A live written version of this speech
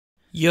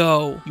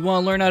Yo, you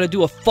wanna learn how to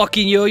do a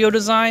fucking yo-yo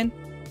design?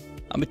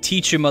 I'ma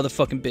teach your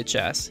motherfucking bitch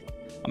ass.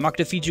 I'm not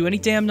gonna feed you any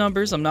damn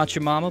numbers, I'm not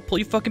your mama. Pull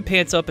your fucking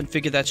pants up and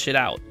figure that shit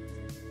out.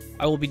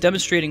 I will be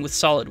demonstrating with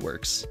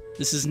SolidWorks.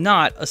 This is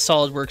not a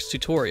SolidWorks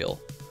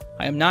tutorial.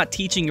 I am not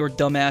teaching your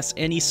dumbass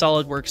any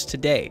SolidWorks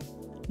today.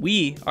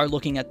 We are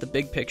looking at the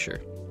big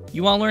picture.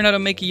 You wanna learn how to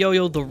make a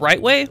yo-yo the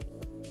right way?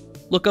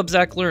 Look up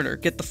Zach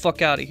Lerner, get the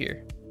fuck out of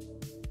here.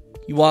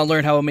 You wanna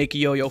learn how to make a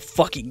yo-yo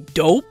fucking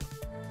dope?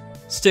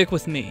 Stick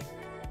with me.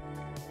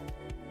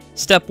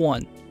 Step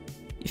 1.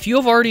 If you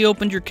have already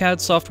opened your CAD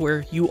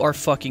software, you are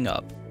fucking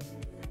up.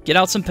 Get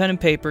out some pen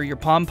and paper, your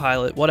Palm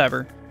Pilot,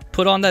 whatever.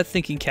 Put on that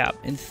thinking cap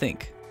and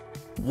think.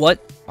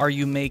 What are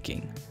you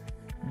making?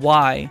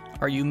 Why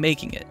are you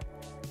making it?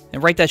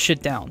 And write that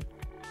shit down.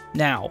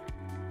 Now.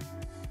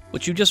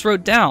 What you just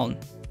wrote down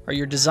are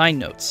your design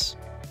notes.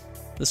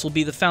 This will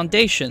be the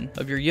foundation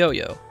of your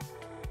yo-yo.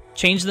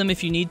 Change them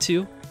if you need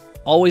to.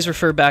 Always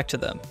refer back to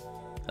them.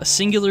 A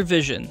singular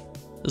vision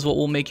is what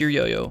will make your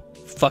yo-yo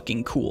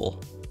fucking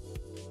cool.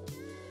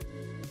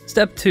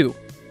 Step 2.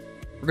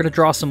 We're going to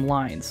draw some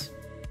lines.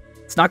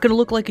 It's not going to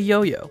look like a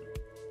yo-yo.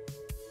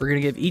 We're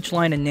going to give each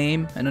line a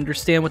name and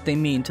understand what they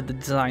mean to the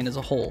design as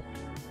a whole.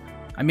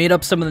 I made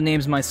up some of the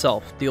names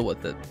myself. Deal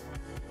with it.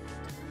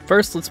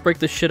 First, let's break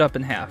this shit up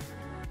in half.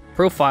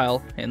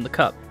 Profile and the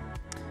cup.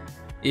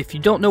 If you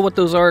don't know what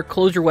those are,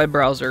 close your web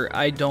browser.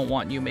 I don't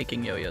want you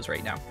making yo-yos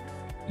right now.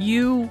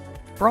 You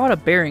brought a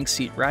bearing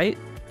seat, right?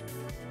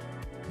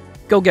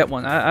 Go get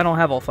one. I don't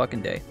have all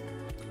fucking day.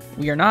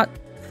 We are not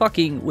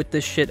fucking with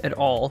this shit at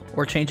all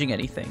or changing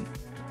anything.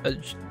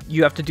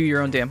 You have to do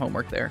your own damn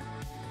homework there.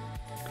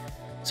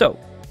 So,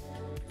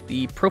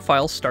 the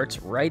profile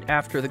starts right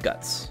after the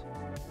guts.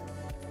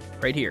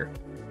 Right here.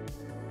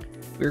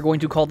 We're going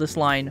to call this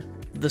line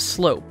the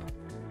slope.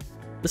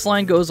 This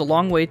line goes a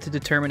long way to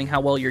determining how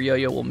well your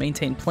yo-yo will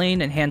maintain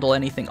plane and handle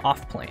anything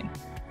off plane.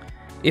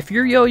 If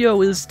your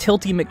yo-yo is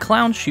Tilty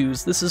McClown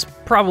shoes, this is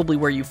probably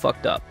where you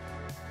fucked up.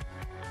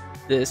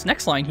 This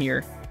next line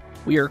here,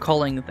 we are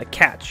calling the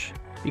catch,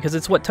 because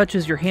it's what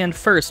touches your hand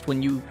first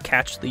when you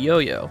catch the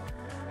yo-yo.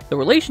 The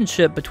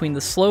relationship between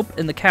the slope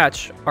and the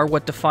catch are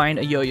what define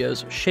a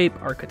yo-yo's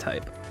shape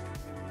archetype.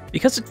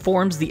 Because it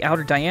forms the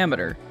outer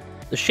diameter,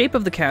 the shape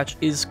of the catch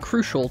is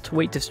crucial to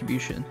weight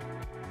distribution.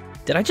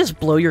 Did I just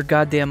blow your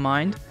goddamn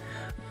mind?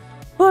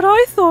 But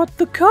I thought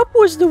the cup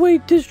was the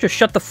weight distribution. Just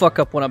shut the fuck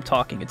up when I'm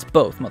talking, it's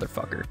both,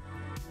 motherfucker.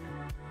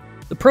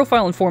 The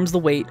profile informs the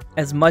weight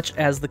as much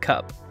as the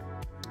cup.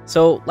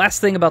 So,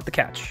 last thing about the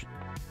catch.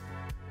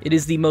 It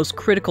is the most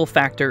critical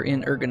factor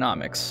in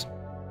ergonomics.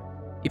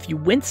 If you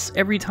wince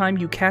every time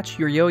you catch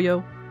your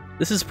yo-yo,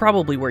 this is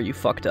probably where you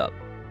fucked up.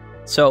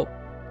 So,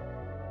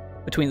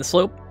 between the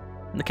slope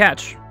and the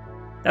catch,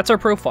 that's our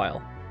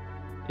profile.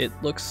 It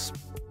looks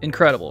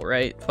incredible,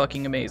 right?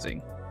 Fucking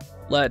amazing.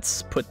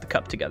 Let's put the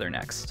cup together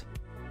next.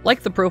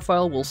 Like the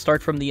profile, we'll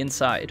start from the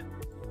inside.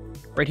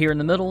 Right here in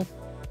the middle,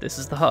 this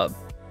is the hub.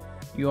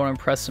 You want to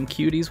impress some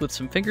cuties with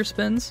some finger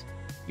spins?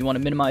 You want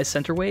to minimize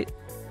center weight?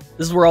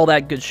 This is where all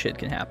that good shit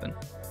can happen.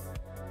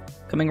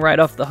 Coming right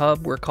off the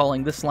hub, we're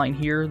calling this line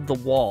here the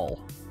wall.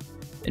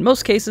 In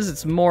most cases,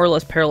 it's more or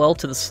less parallel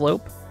to the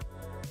slope,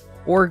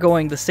 or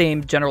going the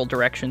same general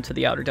direction to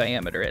the outer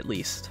diameter at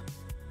least.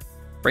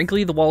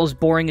 Frankly, the wall is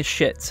boring as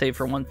shit, save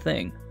for one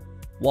thing.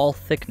 Wall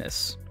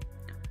thickness.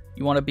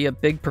 You want to be a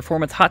big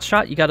performance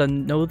hotshot, you gotta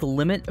know the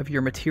limit of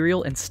your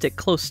material and stick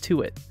close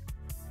to it.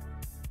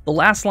 The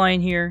last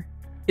line here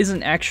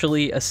isn't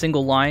actually a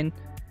single line.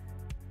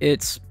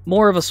 It's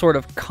more of a sort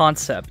of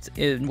concept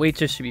in weight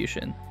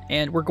distribution,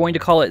 and we're going to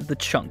call it the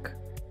chunk.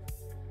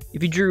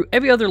 If you drew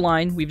every other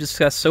line we've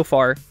discussed so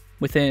far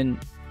within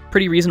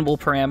pretty reasonable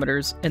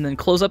parameters and then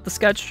close up the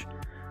sketch,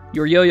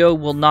 your yo-yo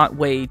will not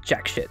weigh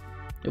jack shit.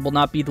 It will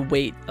not be the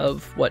weight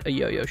of what a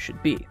yo-yo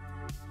should be.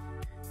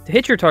 To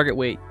hit your target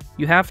weight,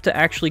 you have to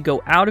actually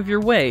go out of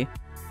your way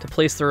to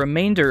place the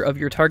remainder of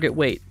your target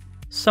weight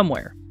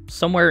somewhere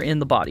in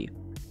the body.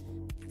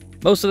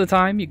 Most of the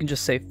time, you can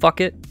just say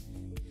fuck it,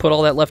 put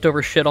all that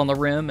leftover shit on the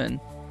rim, and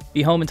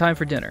be home in time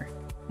for dinner.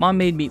 Mom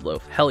made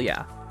meatloaf, hell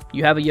yeah.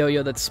 You have a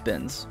yo-yo that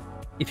spins.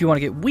 If you want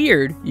to get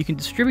weird, you can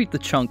distribute the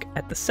chunk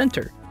at the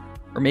center,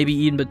 or maybe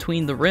even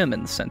between the rim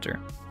and the center.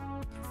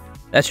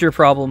 That's your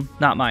problem,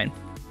 not mine.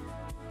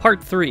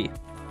 Part 3.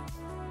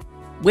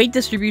 Weight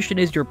distribution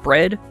is your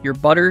bread, your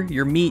butter,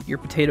 your meat, your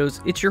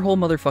potatoes. It's your whole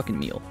motherfucking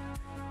meal.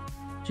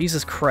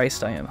 Jesus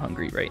Christ, I am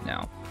hungry right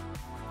now.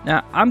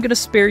 Now, I'm gonna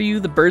spare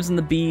you the birds and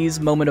the bees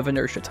moment of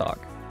inertia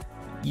talk.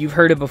 You've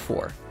heard it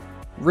before.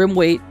 Rim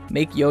weight,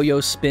 make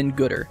yo-yos spin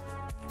gooder.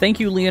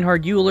 Thank you,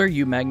 Leonhard Euler,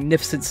 you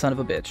magnificent son of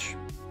a bitch.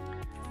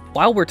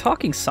 While we're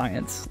talking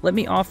science, let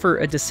me offer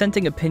a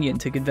dissenting opinion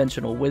to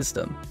conventional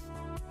wisdom.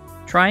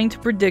 Trying to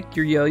predict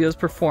your yo-yo's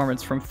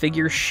performance from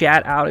figures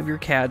shat out of your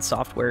CAD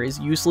software is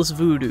useless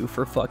voodoo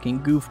for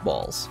fucking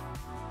goofballs.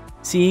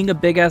 Seeing a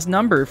big-ass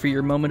number for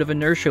your moment of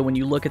inertia when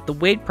you look at the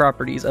weight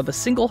properties of a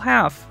single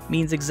half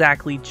means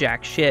exactly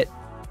jack shit.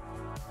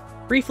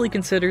 Briefly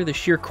consider the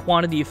sheer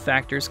quantity of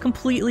factors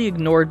completely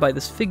ignored by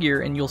this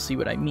figure and you'll see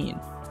what I mean.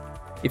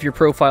 If your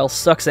profile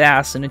sucks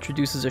ass and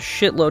introduces a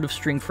shitload of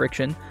string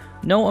friction,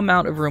 no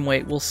amount of room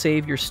weight will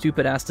save your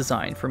stupid ass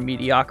design from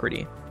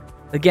mediocrity.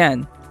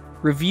 Again,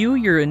 review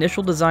your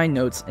initial design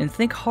notes and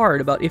think hard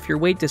about if your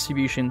weight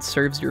distribution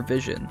serves your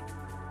vision.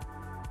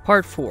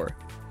 Part 4.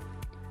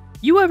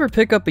 You ever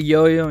pick up a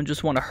yo-yo and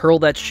just want to hurl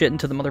that shit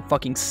into the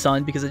motherfucking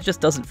sun because it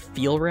just doesn't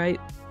feel right?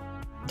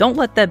 Don't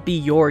let that be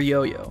your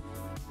yo-yo.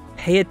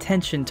 Pay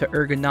attention to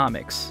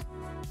ergonomics.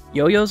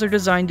 Yo-yos are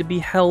designed to be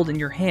held in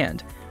your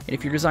hand, and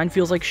if your design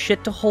feels like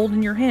shit to hold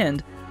in your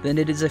hand, then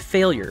it is a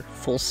failure,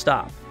 full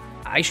stop.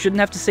 I shouldn't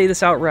have to say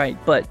this outright,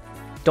 but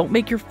don't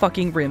make your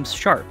fucking rims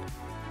sharp.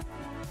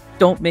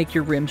 Don't make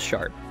your rims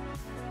sharp.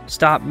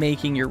 Stop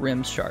making your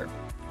rims sharp.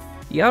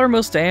 The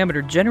outermost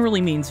diameter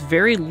generally means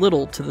very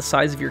little to the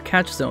size of your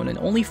catch zone and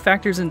only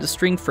factors into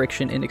string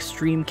friction in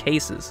extreme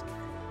cases.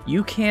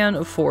 You can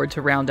afford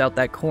to round out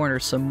that corner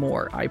some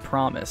more, I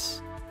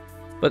promise.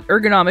 But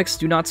ergonomics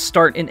do not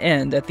start and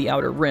end at the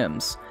outer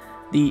rims.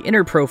 The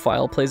inner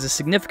profile plays a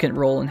significant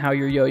role in how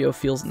your yo-yo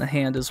feels in the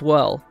hand as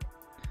well.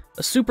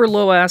 A super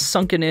low-ass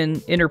sunken-in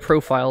inner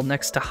profile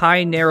next to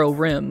high, narrow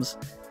rims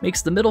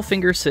makes the middle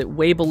finger sit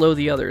way below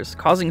the others,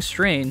 causing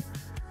strain,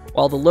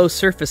 while the low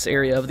surface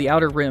area of the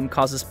outer rim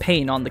causes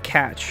pain on the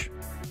catch.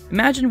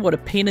 Imagine what a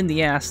pain in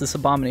the ass this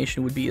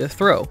abomination would be to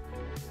throw.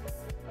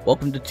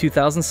 Welcome to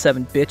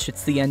 2007, bitch,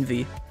 it's the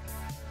envy.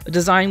 A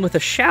design with a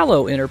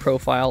shallow inner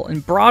profile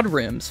and broad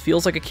rims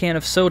feels like a can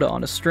of soda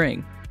on a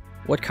string.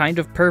 What kind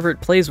of pervert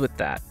plays with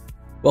that?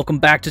 Welcome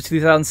back to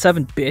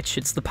 2007, bitch,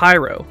 it's the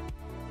pyro.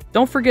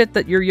 Don't forget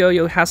that your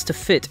yo-yo has to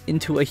fit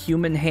into a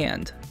human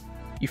hand.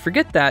 You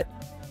forget that,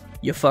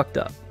 you fucked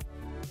up.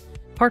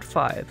 Part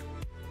 5.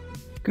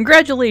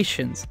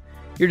 Congratulations!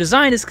 Your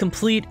design is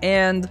complete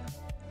and...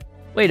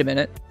 Wait a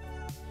minute.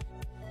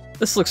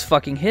 This looks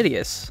fucking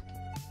hideous.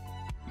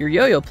 Your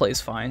yo-yo plays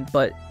fine,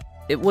 but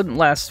it wouldn't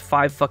last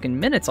 5 fucking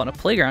minutes on a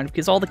playground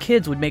because all the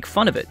kids would make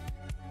fun of it.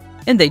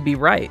 And they'd be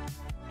right.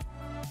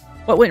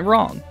 What went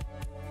wrong?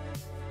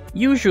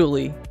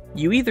 Usually,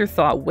 you either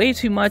thought way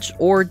too much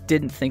or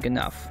didn't think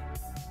enough.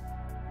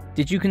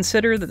 Did you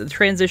consider that the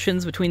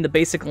transitions between the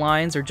basic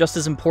lines are just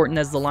as important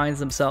as the lines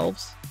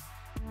themselves?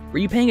 Were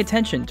you paying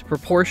attention to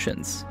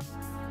proportions?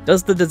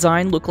 Does the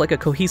design look like a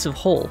cohesive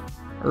whole,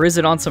 or is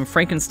it on some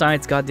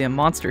Frankenstein's goddamn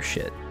monster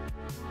shit?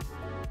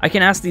 I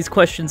can ask these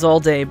questions all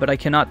day, but I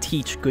cannot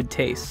teach good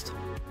taste.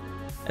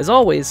 As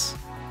always,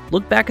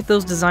 look back at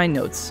those design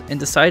notes and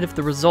decide if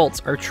the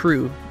results are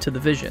true to the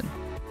vision.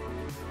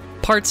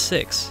 Part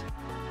 6.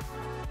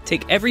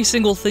 Take every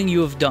single thing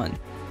you have done,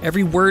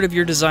 every word of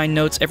your design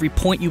notes, every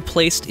point you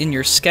placed in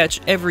your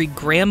sketch, every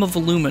gram of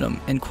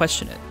aluminum, and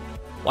question it.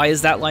 Why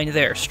is that line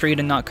there, straight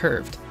and not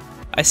curved?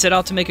 I set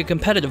out to make a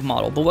competitive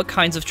model, but what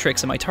kinds of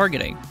tricks am I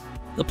targeting?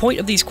 The point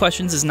of these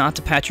questions is not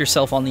to pat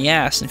yourself on the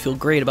ass and feel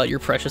great about your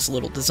precious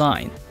little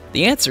design.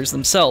 The answers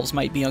themselves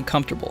might be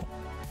uncomfortable.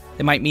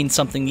 They might mean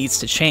something needs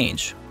to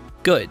change.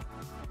 Good.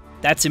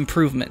 That's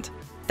improvement.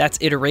 That's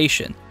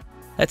iteration.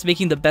 That's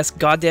making the best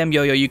goddamn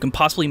yo-yo you can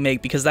possibly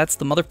make because that's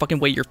the motherfucking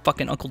way your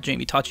fucking Uncle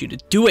Jamie taught you to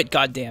do it,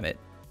 goddammit.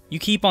 You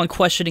keep on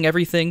questioning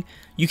everything,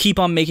 you keep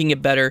on making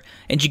it better,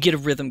 and you get a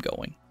rhythm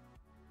going.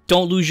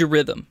 Don't lose your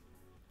rhythm.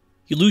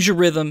 You lose your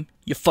rhythm,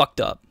 you fucked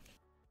up.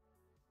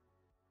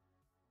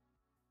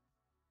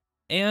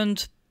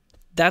 And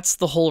that's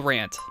the whole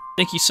rant.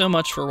 Thank you so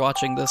much for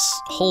watching this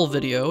whole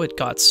video. It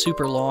got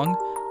super long.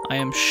 I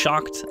am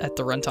shocked at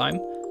the runtime,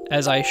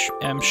 as I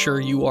am sure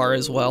you are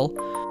as well.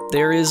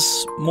 There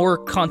is more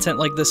content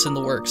like this in the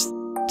works.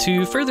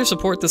 To further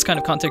support this kind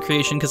of content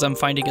creation, because I'm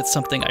finding it's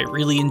something I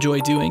really enjoy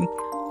doing,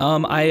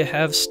 I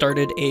have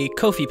started a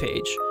Ko-fi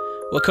page.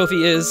 What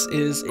Ko-fi is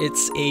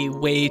it's a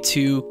way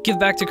to give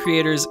back to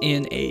creators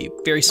in a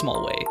very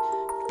small way,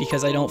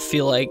 because I don't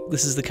feel like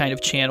this is the kind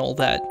of channel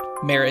that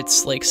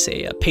merits, like,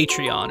 say, a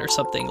Patreon or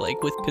something,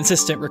 like, with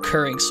consistent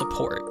recurring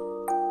support.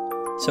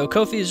 So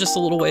Ko-fi is just a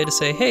little way to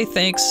say, hey,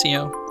 thanks, you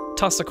know,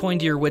 toss a coin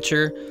to your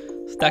Witcher,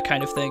 that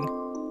kind of thing.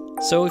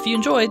 So if you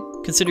enjoyed,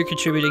 consider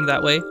contributing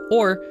that way,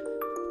 or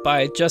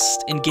by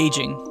just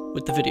engaging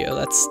with the video.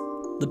 That's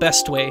the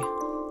best way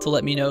to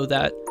let me know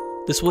that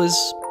this was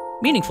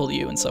meaningful to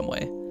you in some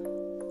way.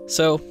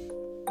 So,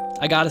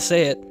 I gotta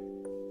say it.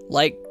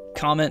 Like,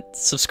 comment,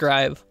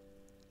 subscribe.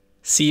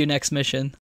 See you next mission.